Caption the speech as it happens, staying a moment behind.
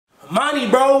Monty,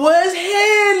 bro, what's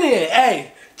happening?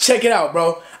 Hey, check it out,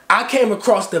 bro. I came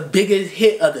across the biggest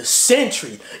hit of the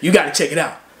century. You gotta check it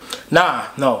out. Nah,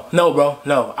 no, bro,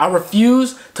 no. I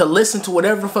refuse to listen to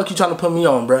whatever the fuck you trying to put me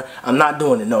on, bro. I'm not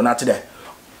doing it. No, not today.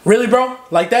 Really, bro?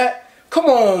 Like that? Come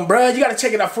on, bro. You gotta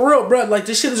check it out for real, bro. Like,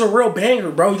 this shit is a real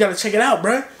banger, bro. You gotta check it out,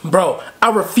 bro. Bro,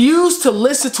 I refuse to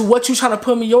listen to what you trying to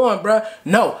put me on, bro.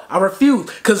 No, I refuse.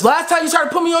 Cause last time you tried to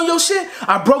put me on your shit,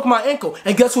 I broke my ankle.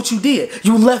 And guess what you did?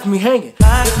 You left me hanging.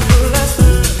 I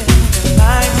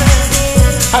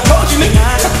told you, nigga.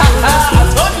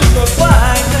 I told you it was gonna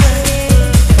fly.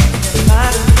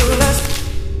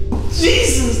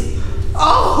 Jesus.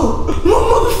 Oh, my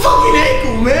motherfucking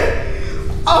ankle, man.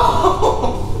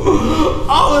 Oh.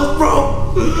 Oh, it's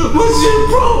broke. My shit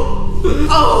broke.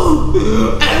 Oh,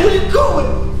 hey, where you going?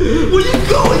 Where you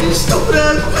going, you stupid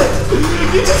ass bitch?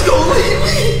 You just gonna leave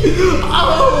me?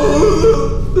 Oh.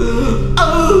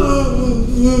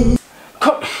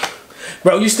 Come.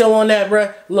 Bro, you still on that,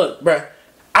 bro? Look, bro,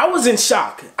 I was in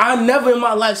shock. I never in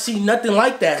my life seen nothing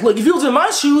like that. Look, if you was in my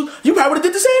shoes, you probably would've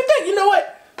did the same thing. You know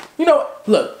what? You know,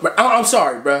 look, bro, I'm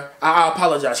sorry, bro. I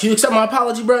apologize. Can you accept my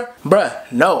apology, bro? Bruh,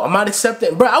 no, I'm not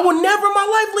accepting. Bruh, I would never in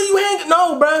my life leave you hanging.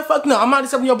 No, bruh, fuck no. I'm not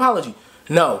accepting your apology.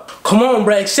 No. Come on,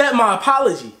 bruh, accept my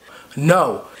apology.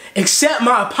 No. Accept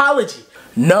my apology.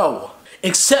 No.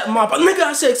 Accept my apology. Nigga,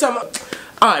 I said accept my...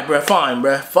 Alright, bruh, fine,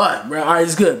 bruh. Fine, bruh. Alright,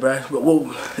 it's good, bruh.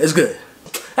 Well, it's good.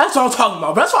 That's what I'm talking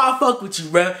about, bruh. That's why I fuck with you,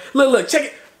 bruh. Look, check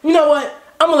it. You know what?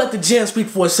 I'm gonna let the gym speak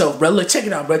for itself, bruh. Look, check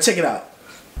it out, bruh. Check it out.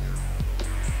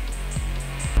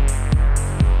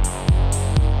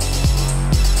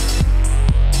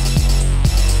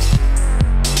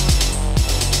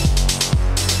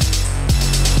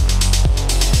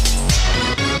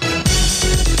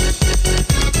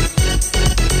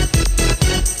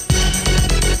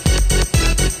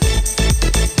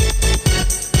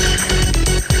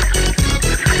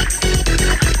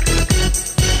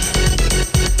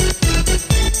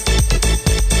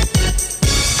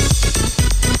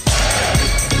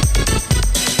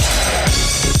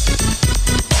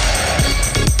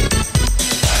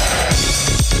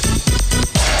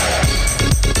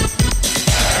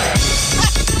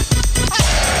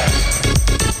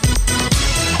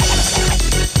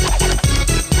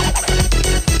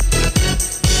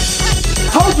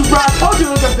 I told you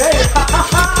it was a babe.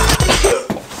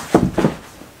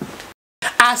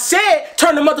 I said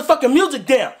turn the motherfucking music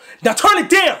down. Now turn it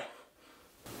down.